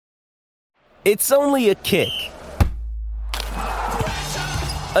It's only a kick,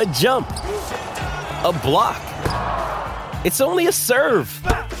 a jump, a block. It's only a serve.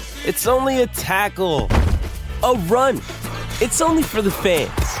 It's only a tackle, a run. It's only for the fans.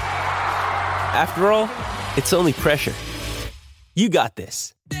 After all, it's only pressure. You got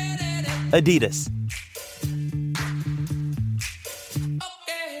this. Adidas.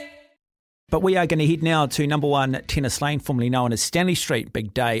 But we are going to head now to number 1 Tennis Lane, formerly known as Stanley Street.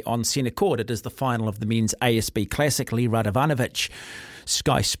 Big day on centre court. It is the final of the men's ASB Classic. Lee Radovanovich,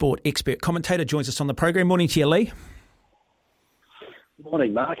 Sky Sport expert commentator, joins us on the program. Morning to you, Lee.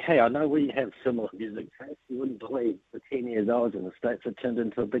 Morning, Mark. Hey, I know we have similar music tastes. You wouldn't believe the 10 years I was in the States, it turned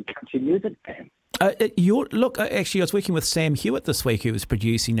into a big country music fan. Actually, I was working with Sam Hewitt this week, who was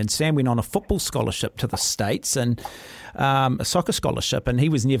producing, and Sam went on a football scholarship to the States and a soccer scholarship, and he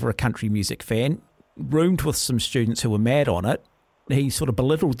was never a country music fan. Roomed with some students who were mad on it. He sort of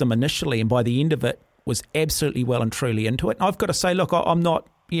belittled them initially, and by the end of it, was absolutely well and truly into it. And I've got to say, look,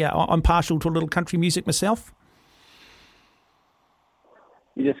 I'm partial to a little country music myself.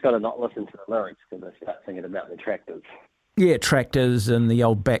 You just got to not listen to the lyrics because they start singing about the tractors. Yeah, tractors and the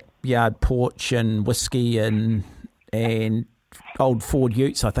old backyard porch and whiskey and old Ford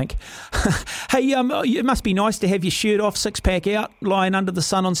Utes, I think. Hey, it must be nice to have your shirt off, six-pack out, lying under the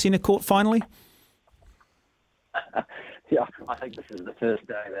sun on centre court finally. Yeah, I think this is the first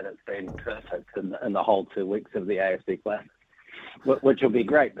day that it's been perfect in the whole 2 weeks of the ASB Classic, which will be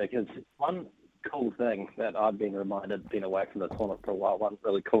great because one cool thing that I've been reminded, been away from the tournament for a while, one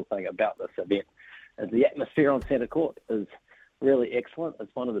really cool thing about this event is the atmosphere on centre court is really excellent. It's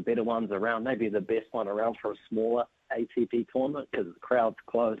one of the better ones around, maybe the best one around for a smaller ATP tournament because the crowd's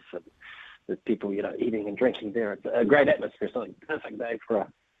close and there's people, eating and drinking there. It's a great atmosphere. So it's a perfect day for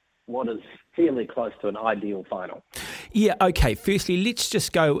what is fairly close to an ideal final. Yeah, okay. Firstly, let's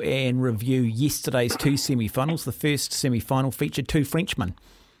just go and review yesterday's 2 semi-finals. The first semi-final featured 2 Frenchmen.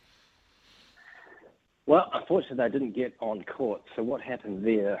 Well, unfortunately, they didn't get on court. So what happened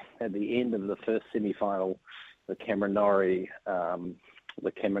there at the end of the first semi-final, the Cameron Norrie Jenson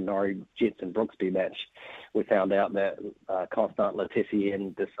Brooksby match, we found out that Constant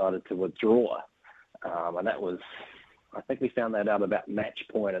Letessienne decided to withdraw, and that was, I think we found that out about match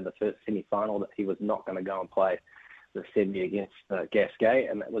point in the first semi-final that he was not going to go and play the semi against Gasquet,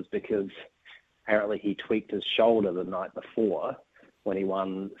 and that was because apparently he tweaked his shoulder the night before when he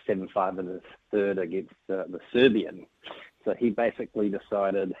won 7-5 in his third against the Serbian. So he basically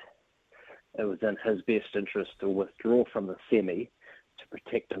decided it was in his best interest to withdraw from the semi to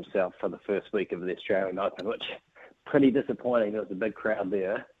protect himself for the first week of the Australian Open, which pretty disappointing. There was a big crowd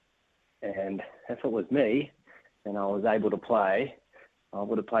there. And if it was me and I was able to play, I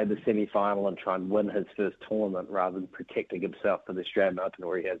would have played the semi-final and tried and win his first tournament rather than protecting himself for the Australian Open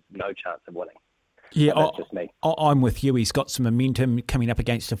where he has no chance of winning. Yeah, that's just me. I'm with you. He's got some momentum coming up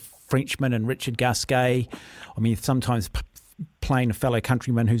against a Frenchman and Richard Gasquet. I mean, sometimes playing a fellow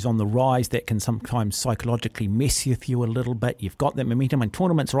countryman who's on the rise, that can sometimes psychologically mess with you a little bit. You've got that momentum, and these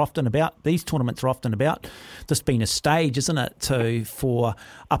tournaments are often about this being a stage, isn't it, for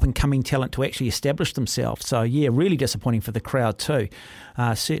up-and-coming talent to actually establish themselves. So, yeah, really disappointing for the crowd too.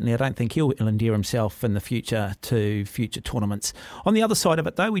 Certainly, I don't think he'll endear himself in the future to future tournaments. On the other side of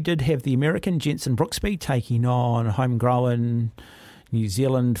it, though, we did have the American Jenson Brooksby taking on homegrown New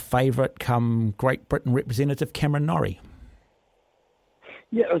Zealand favourite come Great Britain representative Cameron Norrie.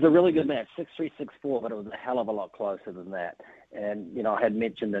 Yeah, it was a really good match, 6-3, 6-4, but it was a hell of a lot closer than that. And, I had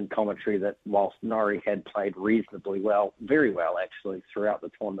mentioned in commentary that whilst Norrie had played reasonably well, very well actually, throughout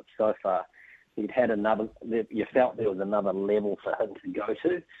the tournament so far, you felt there was another level for him to go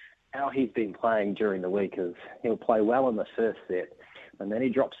to. How he's been playing during the week is he'll play well in the first set, and then he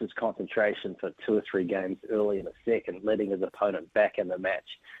drops his concentration for 2 or 3 games early in the second, letting his opponent back in the match.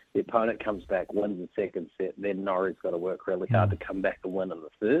 The opponent comes back, wins the second set, then Norrie's got to work really hard to come back and win in the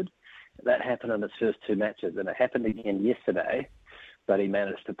third. That happened in his first 2 matches, and it happened again yesterday, but he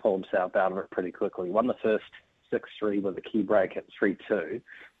managed to pull himself out of it pretty quickly. He won the first 6-3 with a key break at 3-2,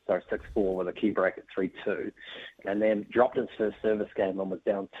 6-4 with a key break at 3-2, and then dropped his first service game and was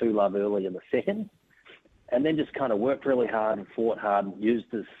down 2-love early in the second, and then just kind of worked really hard and fought hard and used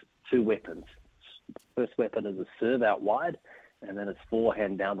his 2 weapons. First weapon is a serve out wide, and then his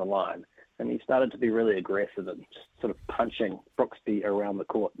forehand down the line. And he started to be really aggressive and just sort of punching Brooksby around the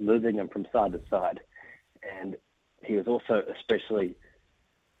court, moving him from side to side. And he was also especially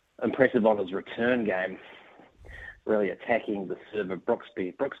impressive on his return game, really attacking the serve of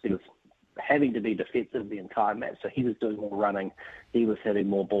Brooksby. Brooksby was having to be defensive the entire match, so he was doing more running. He was hitting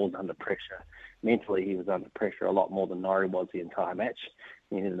more balls under pressure. Mentally, he was under pressure a lot more than Norrie was the entire match.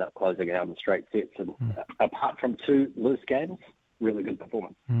 he ended up closing out in straight sets. And apart from 2 loose games, really good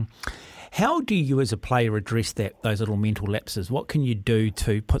performance. How do you as a player address those little mental lapses? What can you do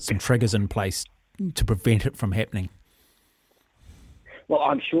to put some triggers in place to prevent it from happening? Well,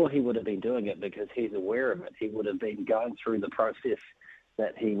 I'm sure he would have been doing it because he's aware of it. He would have been going through the process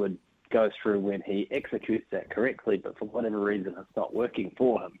that he would go through when he executes that correctly, but for whatever reason, it's not working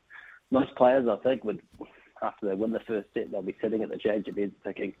for him. Most players, I think, would, after they win the first set, they'll be sitting at the change of beds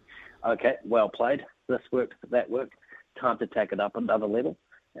thinking, okay, well played, this worked, that worked, time to take it up another level,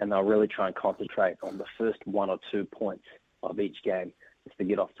 and they'll really try and concentrate on the first 1 or 2 points of each game just to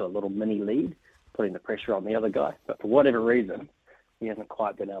get off to a little mini lead, putting the pressure on the other guy. But for whatever reason, he hasn't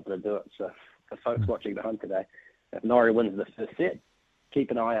quite been able to do it. So for folks watching at home today, if Norrie wins the first set,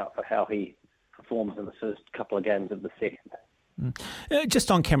 keep an eye out for how he performs in the first couple of games of the second. Just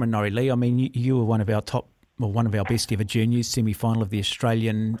on Cameron Norrie, Lee, I mean, you were one of our best ever juniors, semi-final of the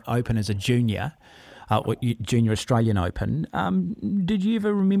Australian Open as a junior, Junior Australian Open. Did you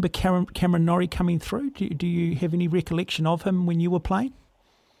ever remember Cameron Norrie coming through? Do you have any recollection of him when you were playing?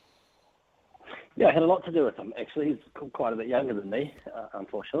 Yeah, it had a lot to do with him. Actually, he's quite a bit younger than me,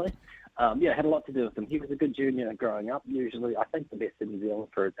 unfortunately. It had a lot to do with him. He was a good junior growing up, usually, I think, the best in New Zealand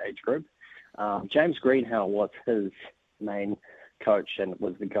for his age group. James Greenhow was his main coach and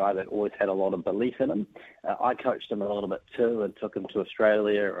was the guy that always had a lot of belief in him. I coached him a little bit too and took him to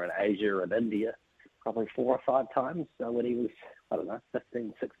Australia and Asia and India probably 4 or 5 times when he was,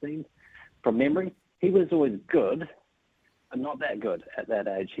 15, 16, from memory. He was always good, but not that good at that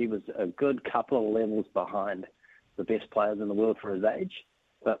age. He was a good couple of levels behind the best players in the world for his age.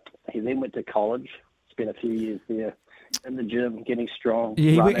 But he then went to college, spent a few years there in the gym, getting strong.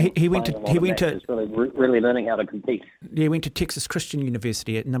 Yeah, running, he went to really learning how to compete. Yeah, he went to Texas Christian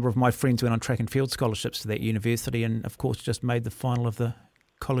University. A number of my friends went on track and field scholarships to that university, and of course just made the final of the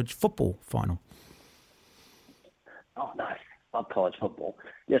college football final. Oh, nice. Love college football.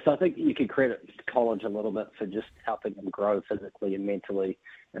 Yes, I think you could credit college a little bit for just helping him grow physically and mentally,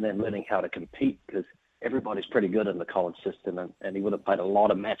 and then learning how to compete, because everybody's pretty good in the college system, and he would have played a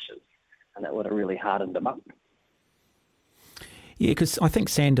lot of matches, and that would have really hardened him up. Yeah, because I think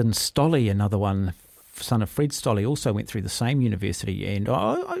Sandon Stolle, another one, son of Fred Stolle, also went through the same university. And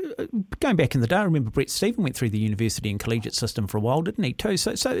going back in the day, I remember Brett Stephen went through the university and collegiate system for a while, didn't he, too?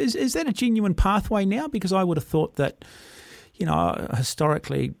 So is that a genuine pathway now? Because I would have thought that,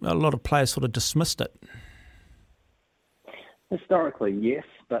 historically, a lot of players sort of dismissed it. Historically, yes,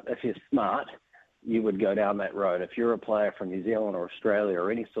 but if you're smart, you would go down that road. If you're a player from New Zealand or Australia or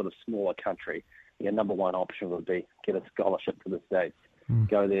any sort of smaller country, your number one option would be get a scholarship to the States.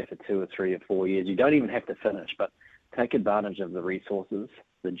 Go there for 2 or 3 or 4 years. You don't even have to finish, but take advantage of the resources,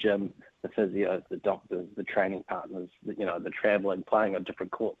 the gym, the physio, the doctors, the training partners, the traveling, playing on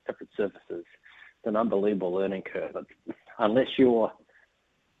different courts, different surfaces. It's an unbelievable learning curve. Unless you're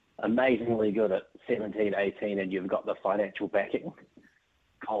amazingly good at 17, 18 and you've got the financial backing,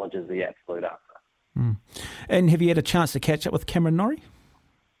 college is the absolute answer. And have you had a chance to catch up with Cameron Norrie?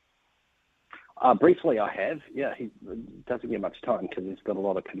 Briefly, I have. Yeah, he doesn't get much time because he's got a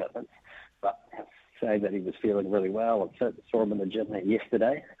lot of commitments. But saying that he was feeling really well, and saw him in the gym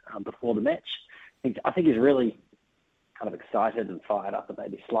yesterday before the match. I think he's really kind of excited and fired up and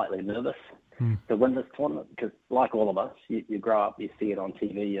maybe slightly nervous to win this tournament because, like all of us, you grow up, you see it on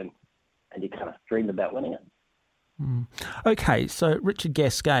TV, and you kind of dream about winning it. Okay, so Richard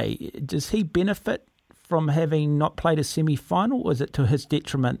Gasquet, does he benefit from having not played a semi-final, or is it to his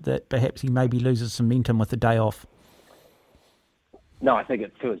detriment that perhaps he maybe loses some momentum with the day off? No, I think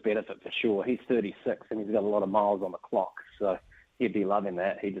it's to his benefit for sure. He's 36 and he's got a lot of miles on the clock, so he'd be loving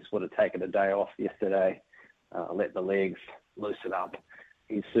that. He just would have taken a day off yesterday, let the legs loosen up.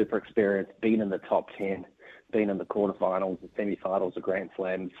 He's super experienced, been in the top 10, been in the quarterfinals and semi-finals of Grand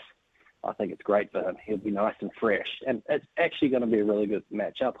Slams. I think it's great for him. He'll be nice and fresh. And it's actually going to be a really good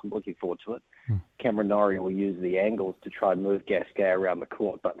match-up. I'm looking forward to it. Cameron Norrie will use the angles to try and move Gasquet around the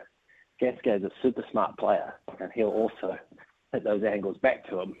court, but Gasquet is a super smart player, and he'll also hit those angles back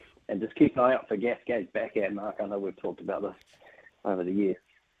to him. And just keep an eye out for Gasquet's backhand, Mark. I know we've talked about this over the years.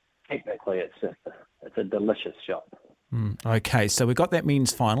 Technically, it's a delicious shot. Okay, so we've got that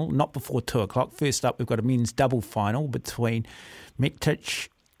men's final, not before 2 o'clock. First up, we've got a men's double final between Mektic,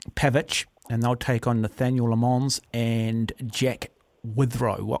 Pavic, and they'll take on Nathaniel Lemons and Jack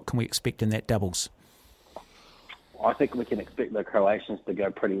Withrow. What can we expect in that doubles? I think we can expect the Croatians to go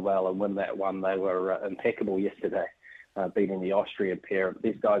pretty well and win that one. They were impeccable yesterday, beating the Austrian pair.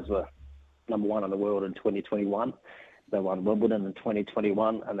 These guys were number one in the world in 2021. They won Wimbledon in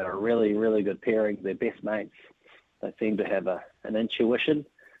 2021, and they're a really, really good pairing. They're best mates. They seem to have an intuition.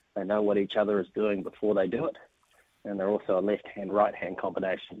 They know what each other is doing before they do it. And they're also a left-hand, right-hand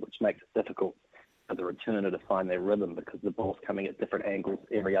combination, which makes it difficult for the returner to find their rhythm because the ball's coming at different angles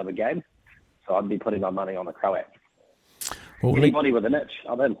every other game. So I'd be putting my money on the Croats. Well, Anybody with an itch,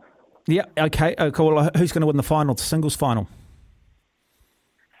 I'm in. Yeah, okay. Cool. Who's going to win the final, the singles final?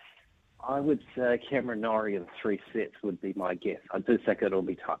 I would say Cameron Norrie in 3 sets would be my guess. I do think it'll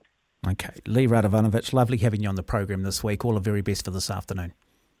be tight. Okay. Lee Radovanovich, lovely having you on the program this week. All the very best for this afternoon.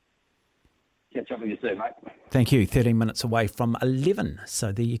 Catch up with you soon, mate. Thank you. 13 minutes away from 11.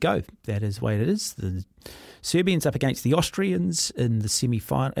 So there you go. That is the way it is. The Serbians up against the Austrians in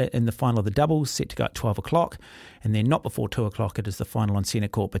the in the final of the doubles, set to go at 12 o'clock. And then not before 2 o'clock, it is the final on centre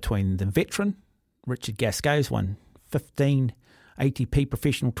court between the veteran, Richard Gasquet, who's won 15 ATP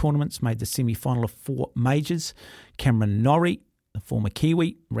professional tournaments, made the semi-final of 4 majors. Cameron Norrie, the former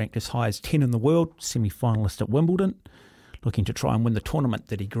Kiwi, ranked as high as 10 in the world, semi-finalist at Wimbledon, looking to try and win the tournament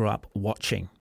that he grew up watching.